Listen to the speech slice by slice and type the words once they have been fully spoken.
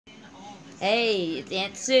Hey, it's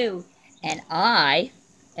Aunt Sue, and I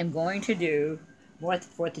am going to do more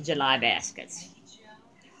 4th of July baskets.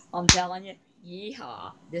 I'm telling you,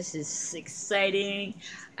 yeehaw, this is exciting.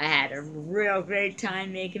 I had a real great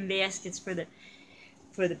time making baskets for the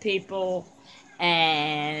people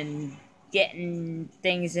and getting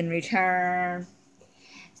things in return.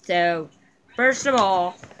 So, first of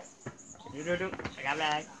all, I got a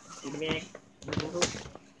bag.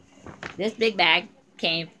 This big bag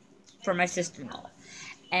came from my sister-in-law.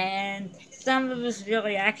 And some of us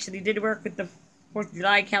really actually did work with the 4th of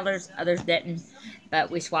July colors, others didn't. But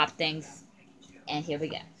we swapped things, and here we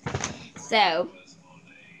go. So,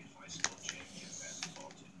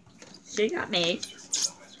 she got me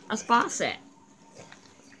a spa set.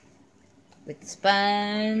 With the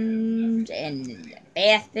sponge, and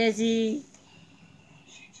bath fizzy,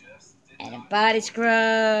 and a body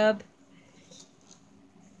scrub,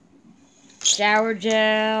 shower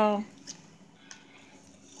gel,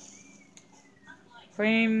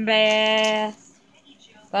 cream bath,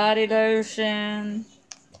 body lotion,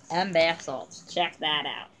 and bath salts. Check that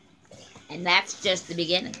out. And that's just the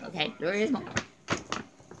beginning, okay? There is more.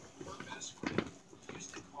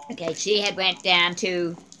 Okay, she had went down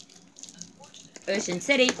to Ocean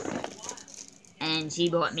City, and she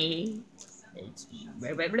bought me, it's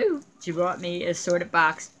red, red, blue. She brought me a sorted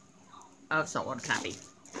box of saltwater coffee.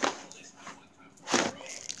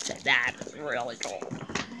 So that is really cool.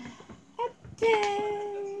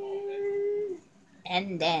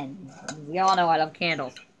 And then, we all know I love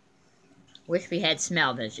candles. Wish we had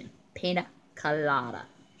smell vision. Pina colada.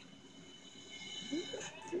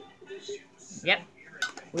 Yep.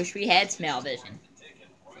 Wish we had smell vision.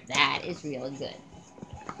 That is really good.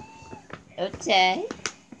 Okay.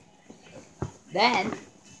 Then,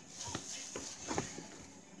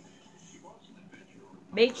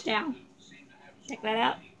 beach towel. Check that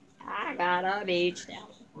out. I got a beach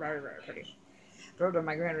towel. Very, very pretty. Told her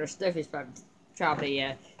my granddaughter Steffi's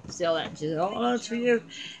probably steal that. She said, "Oh, that's for you."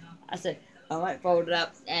 I said, I might fold it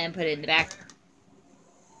up and put it in the back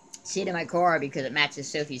seat of my car because it matches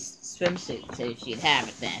Sophie's swimsuit, so she'd have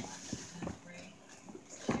it then.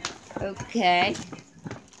 Okay.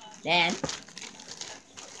 Then,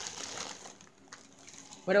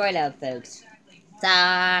 what do I love, folks?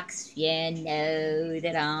 Socks. You know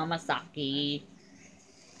that I'm a socky.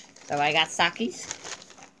 So I got sockies.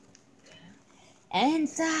 And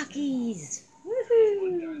sockies.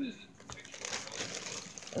 Woohoo!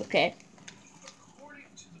 Okay.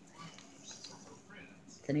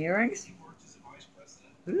 Some earrings.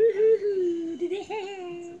 Woohoo!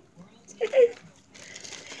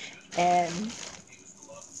 And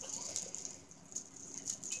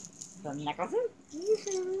some necklaces.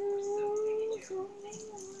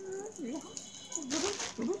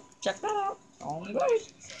 Check that out. Oh my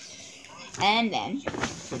gosh. And then,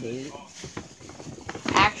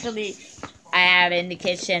 actually, I have in the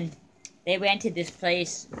kitchen, they went to this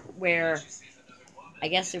place where, I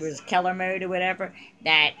guess it was color mode or whatever,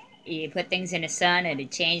 that you put things in the sun and it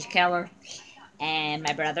changed color. And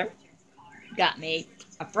my brother got me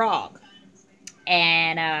a frog.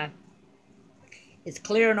 And it's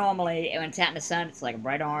clear normally, and when it's out in the sun, it's like a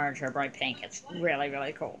bright orange or a bright pink. It's really,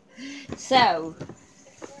 really cool. So,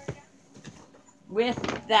 with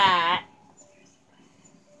that,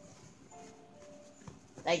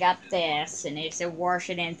 they got this, and they said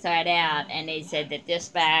wash it inside out, and they said that this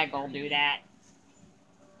bag will do that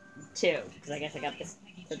too, because I guess I got this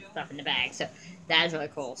stuff in the bag. So, that is really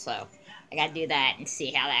cool. So, I got to do that and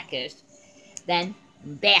see how that goes. Then,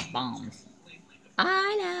 bath bombs.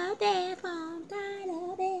 I love bath bombs. I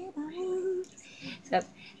love bath bombs. So,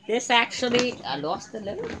 this actually, I lost the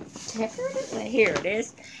little sticker. Here it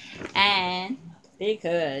is. And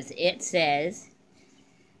because it says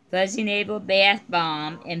Fuzzy Navel Bath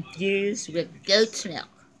Bomb infused with goat's milk.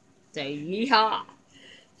 So, yeehaw.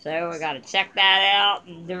 So, we got to check that out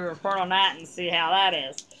and do a report on that and see how that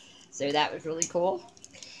is. So, that was really cool.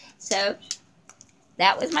 So,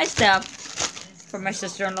 that was my stuff for my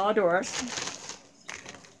sister-in-law, Doris.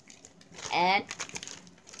 And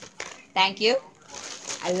thank you.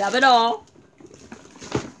 I love it all.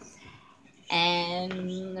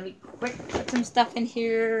 And let me quick put some stuff in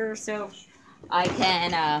here so I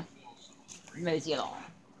can mosey along.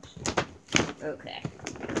 Okay.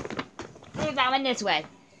 Move that one this way.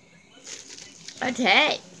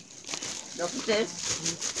 Okay. Look at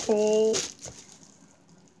this. Cool.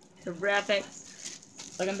 Terrific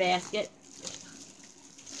looking basket.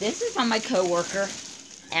 This is from my coworker,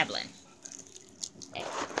 Evelyn. Okay.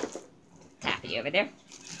 Taffy over there.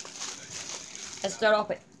 Let's start off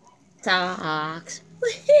with socks.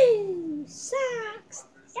 Woohoo! Socks!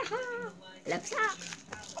 Yaha! Love socks.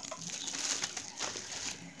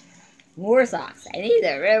 More socks. I need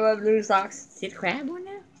the red, white, blue socks. See the crab one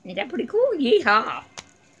now? Ain't that pretty cool? Yeehaw.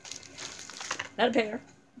 Got a pair.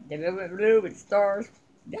 The red, white, blue with stars.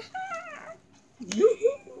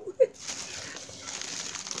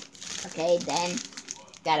 Okay, then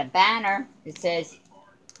got a banner that says,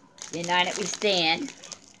 United We Stand.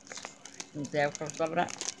 So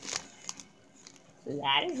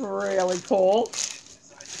that is really cool.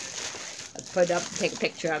 Let's put it up and take a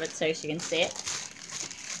picture of it so she can see it.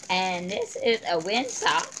 And this is a wind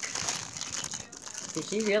sock. So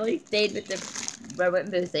she really stayed with the red, white,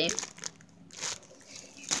 and blue theme.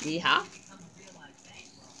 Yeehaw.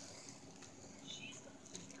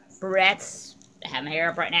 Barrettes. I have my hair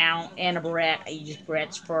up right now. And a barrette. I use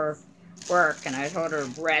barrettes for work. And I told her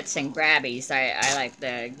barrettes and grabbies. I like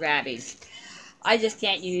the grabbies. I just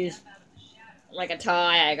can't use like a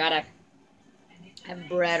tie. I gotta have a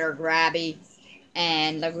barrette or grabby.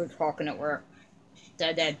 And like we were talking at work.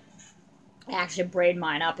 So then I actually braid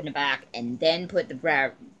mine up in the back and then put the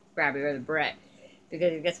grabby or the barrette.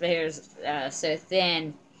 Because it gets my hair so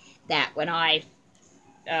thin that when I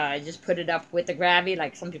just put it up with the grabby,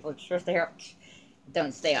 like some people twist their hair,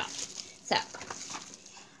 don't stay up. So,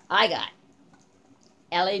 I got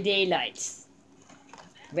LED lights.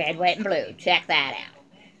 Red, white, and blue. Check that out.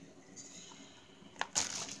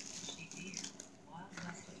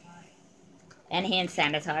 And hand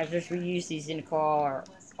sanitizers. We use these in the car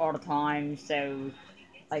all the time. So,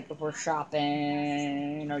 like if we're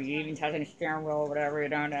shopping or you even touching the steering wheel or whatever, you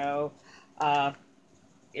don't know.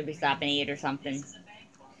 If we stop and eat or something,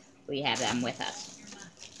 we have them with us.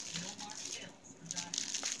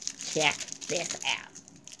 Check this out.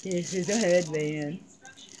 This is a headband.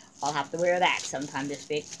 I'll have to wear that sometime this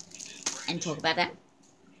week and talk about that.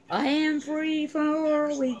 I am free for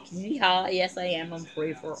a week. Yeehaw. Yes, I am. I'm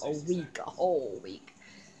free for a week, a whole week.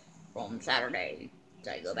 From Saturday.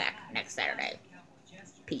 So I go back next Saturday.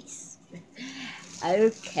 Peace.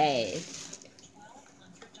 Okay.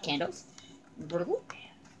 Candles. Vertical.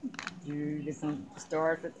 Do different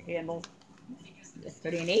stars with the candles. That's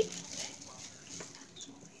pretty neat.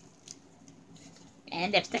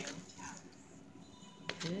 And lipstick.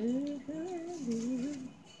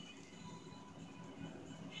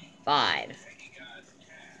 5.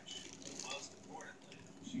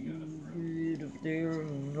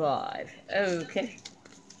 5. Okay.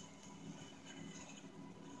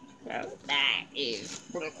 So that is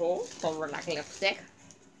pretty cool. Cover like lipstick.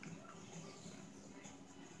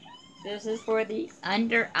 This is for the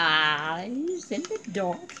under eyes in the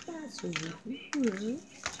dark.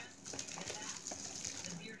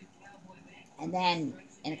 And then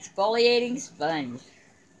an exfoliating sponge.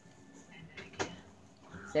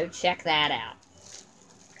 So check that out.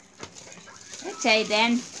 Okay,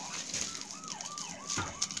 then.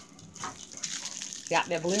 Got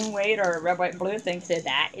me a balloon weight or a red, white, and blue thing. So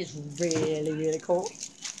that is really, really cool.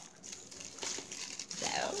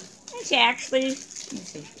 So, and she actually,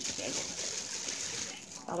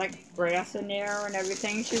 I like grass in there and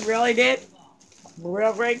everything. She really did a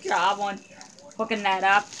real great job on hooking that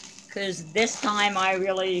up. Because this time I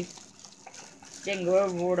really didn't go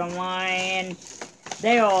overboard on mine.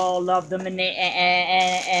 They all loved them and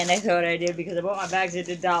they thought I did because I bought my bags at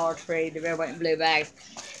the Dollar Tree, the red, white, and blue bags.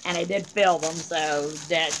 And I did fill them, so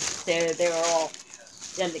that they were all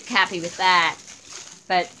really happy with that.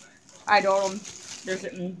 But I told them they're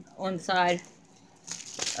sitting on the side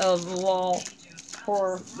of the wall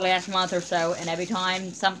for last month or so, and every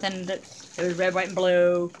time something that it was red, white, and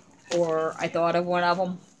blue, or I thought of one of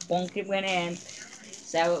them, bonk, it went in.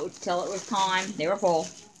 So till it was time, they were full.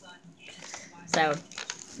 So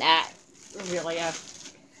that really, I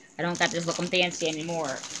don't got this looking fancy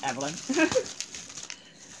anymore, Evelyn.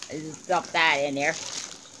 I just dumped that in there.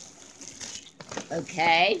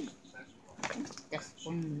 Okay. Just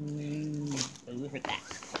over that.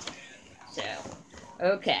 So,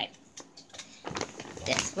 okay.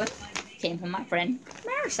 This one came from my friend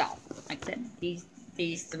Marisol. Like I said, these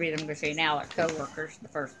 3 that I'm going to show you now are co-workers. The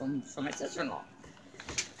first one's from my sister-in-law.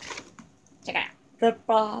 Check it out. Flip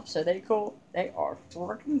flops. Are they cool? They are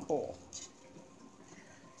freaking cool.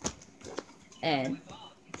 And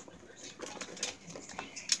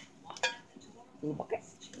little bucket.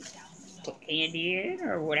 Put candy in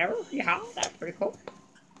or whatever. Yeah, that's pretty cool.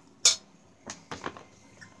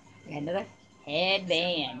 Got another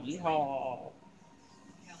headband. Yeehaw.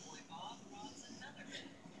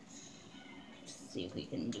 See if we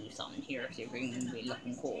can do something here. See if we can be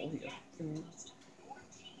looking cool here.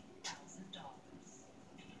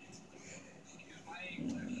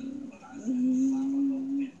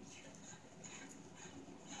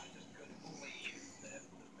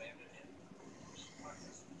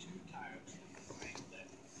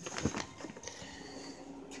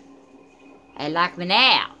 and like me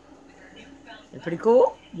now. They're pretty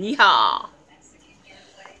cool. Yeehaw.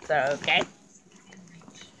 So, okay.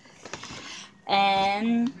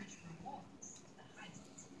 And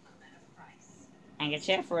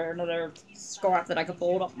handkerchief for another scarf that I could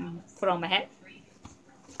fold up and put on my head.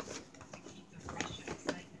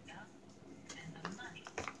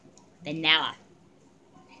 Vanilla.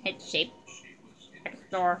 Head shape.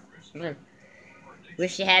 Store.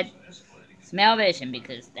 Wish you had smell vision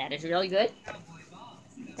because that is really good.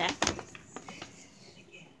 Okay.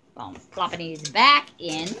 Boom. Flopping these back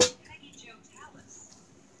in.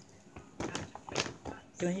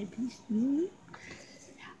 Go ahead, please.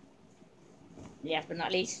 Last but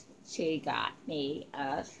not least, she got me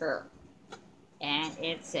a shirt. And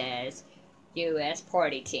it says U.S.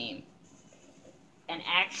 Party Team. And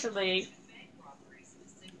actually,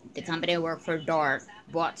 the company I work for, Dart,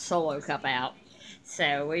 bought Solo Cup out.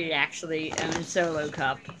 So we actually own Solo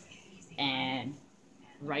Cup. And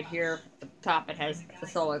right here at the top it has the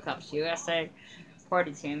Solo Cups. USA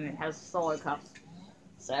Party Team, it has the Solo Cups.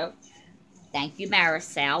 So, thank you,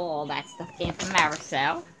 Maricel. All that stuff came from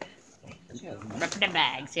Maricel. Ripping the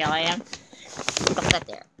bag. See how I am? Put that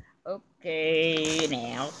there. Okay,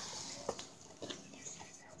 now.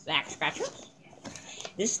 Back scratcher.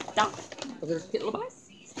 This stuff, little cute little boy,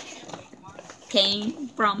 came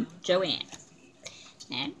from Joanne.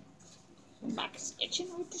 And back is itching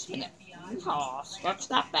right this minute. Oh, scratch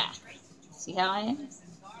that back. See how I am?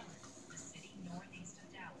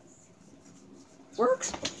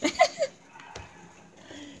 Works.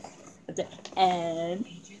 And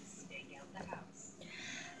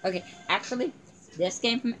okay, actually, this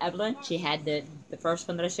came from Evelyn. She had the first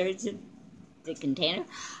one that I showed you, the container.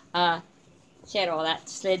 She had all that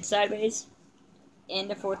slid sideways in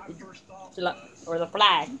the 4th of July, or the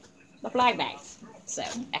flag bags. So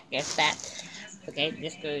I guess that. Okay,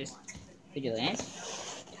 this goes to Joanne.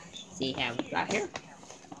 See how we got here.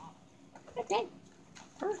 Okay,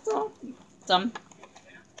 first of all, some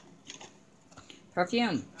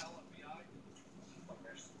perfume.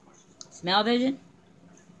 Smell vision.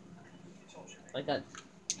 Really good.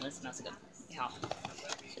 It smells good. Yeah.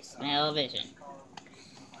 So smell vision.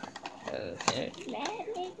 Okay.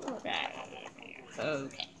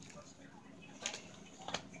 Okay.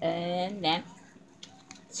 And then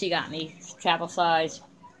she got me travel size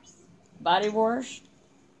body wash,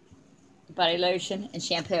 body lotion, and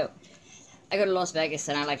shampoo. I go to Las Vegas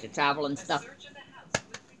and I like to travel and stuff.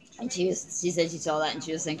 And she said she saw that and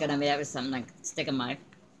she was thinking of me. That was something like stick in my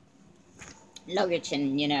luggage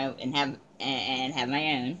and and have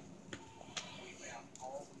my own.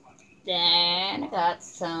 Then I got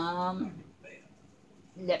some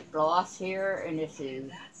lip gloss here, and this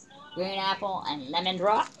is green apple and lemon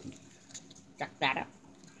drop. Check that out.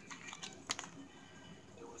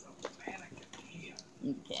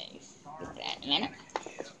 Okay, put that in a minute.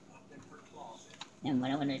 And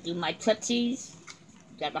when I want to do my tootsies,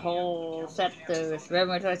 got the whole set to throw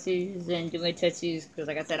my tootsies and do my tootsies, because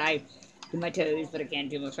like I said, I do my toes, but I can't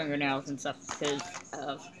do my fingernails and stuff because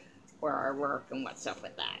of where I work and what's up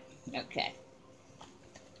with that. Okay.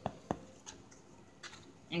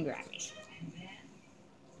 And Grammys.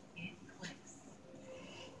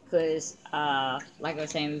 Because, like I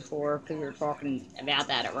was saying before, because we were talking about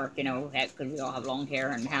that at work, because we all have long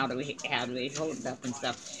hair, and how do we hold it up and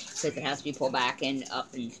stuff, because it has to be pulled back and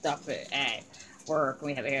up and stuff at work, and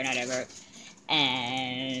we have a hairnet at work,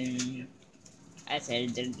 and I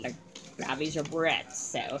said, like, Grabbies or Bretts,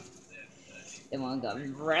 so they want to go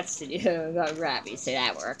Bretts, and you got Grabbies, so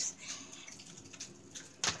that works.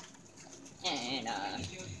 And,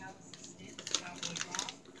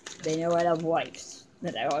 they know I love wipes.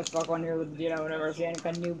 That I always fuck on here with, whenever I see any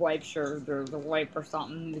kind of new wipes or the wipe or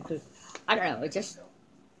something, because, I don't know, it just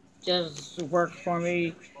works for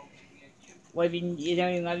me. Wiping, you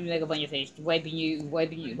don't even have to make up on your face. Wiping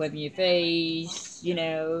your face, you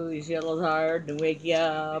feel a little tired to wake you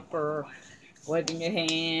up, or wiping your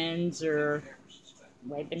hands, or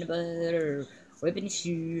wiping the butt, or wiping the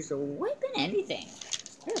shoes, or wiping anything.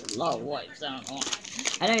 There's a lot of wipes, I don't know.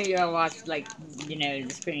 I know you all watch, like, the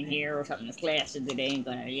screen here or something, the classes that ain't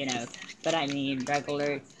gonna, but I mean,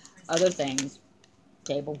 regular other things.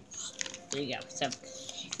 Table. There you go. So,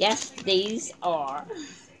 yes, these are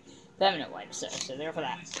feminine wipes, so there for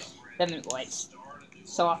that. Feminine wipes.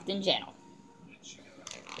 Soft and gentle.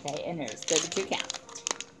 Okay, and there's 32 count.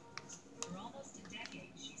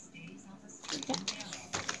 Okay.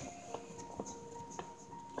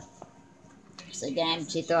 So again,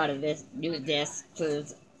 she thought of this, do this,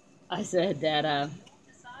 because I said that,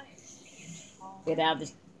 get out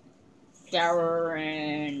this shower,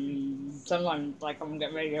 and sometimes like I'm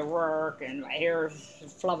getting ready to work, and my hair is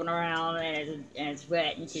flubbing around, and it's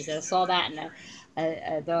wet. And she said, "I saw that, and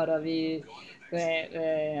I thought of you."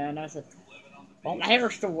 And I said, "Well, my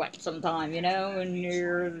hair's still wet sometime, you know, and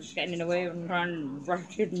you're just getting in the way of trying to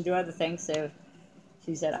brush it and do other things." So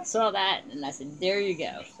she said, "I saw that," and I said, "There you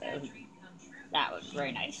go." So that was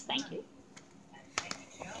very nice. Thank you.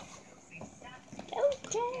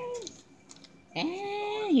 Okay.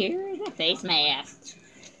 And here's the face mask.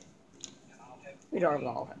 We don't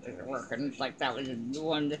all have to work, and like that was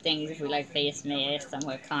one of the things. If we like face masks, and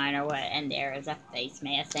what kind or what. And there is a face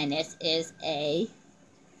mask, and this is a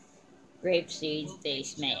grapeseed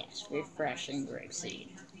face mask, refreshing grapeseed.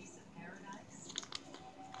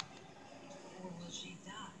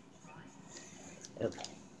 Okay.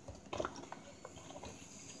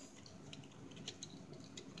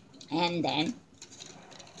 And then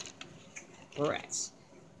barrettes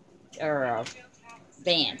or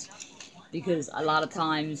bands, because a lot of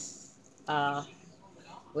times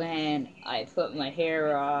when I put my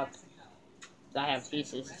hair up, I have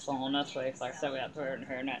pieces falling this way, like so we have to wear a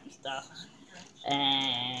hairnet and stuff.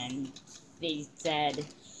 And they said,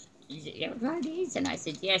 "You ever try these?" And I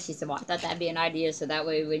said, "Yeah." She said, "Well, I thought that'd be an idea, so that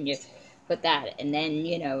way when you put that, and then,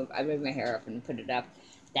 you know, I moved my hair up and put it up,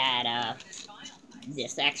 that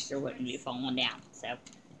this extra wouldn't be falling down." So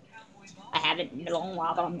I haven't in a long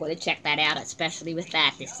while, but I'm going to check that out, especially with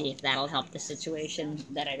that, to see if that'll help the situation,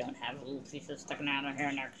 that I don't have little pieces sticking out of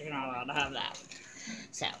hair next. You're not allowed to have that.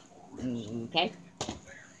 So, okay.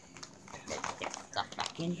 Let's get stuff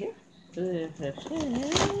back in here.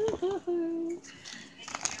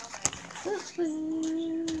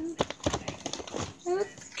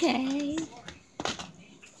 Okay.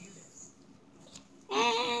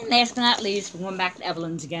 And last but not least, we went back to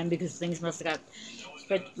Evelyn's again, because things must have got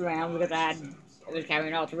switched around, because I was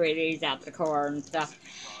carrying all three of these out to the car and stuff.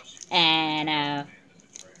 And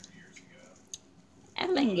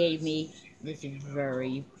Evelyn gave me this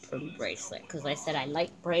very pretty bracelet, because I said I like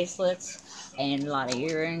bracelets and a lot of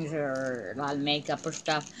earrings or a lot of makeup or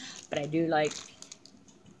stuff, but I do like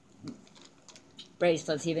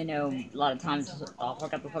bracelets, even though a lot of times I'll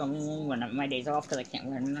forget to put them on when my days off, because I can't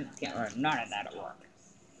wear none of that at work.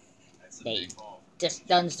 They just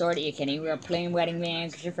done store that you can't even wear a plain wedding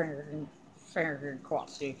band because your finger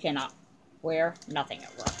crossed, so you cannot wear nothing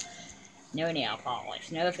at work. No nail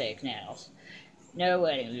polish, no fake nails, no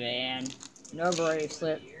wedding band, no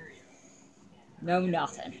bracelet, no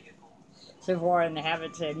nothing. So far, and they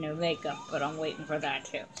haven't said no makeup, but I'm waiting for that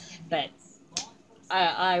too. But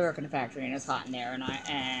I work in a factory and it's hot in there, and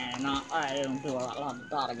I don't do a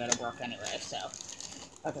lot of go to work anyway. So,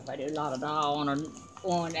 like if I do a lot of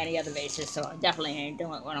on any other basis, so I definitely ain't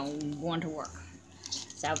doing it when I'm going to work.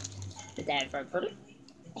 So, the dad very pretty.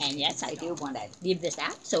 And yes, I do want to leave this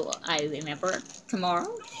out so I remember it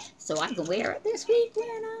tomorrow, so I can wear it this week when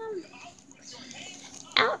I'm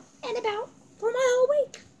out and about for my whole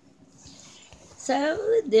week.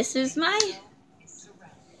 So this is my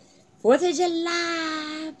 4th of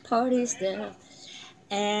July party stuff,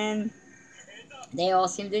 and they all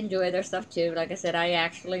seem to enjoy their stuff too. Like I said, I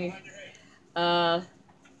actually, I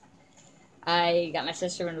got my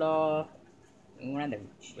sister-in-law one of the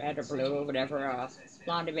red or blue or whatever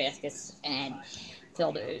laundry baskets, and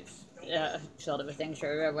filled it with things,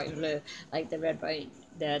 red, white, blue, like the red, white,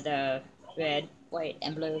 the red, white,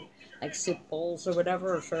 and blue, like soup bowls or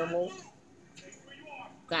whatever, or cereal bowls.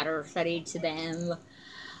 Got her set each of them.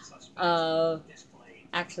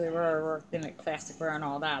 Actually, we're working like plasticware and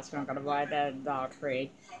all that, so I'm not gonna buy that at Dollar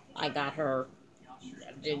Tree. I got her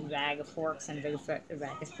a big bag of forks and a big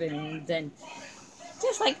bag of spoons, and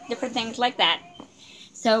just like different things like that.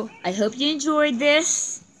 So I hope you enjoyed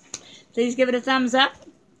this. Please give it a thumbs up.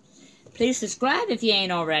 Please subscribe if you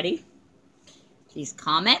ain't already. Please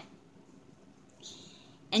comment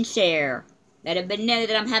and share. Let everybody know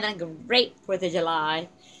that I'm having a great 4th of July.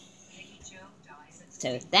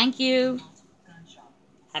 So thank you.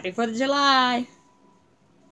 Happy 4th of July.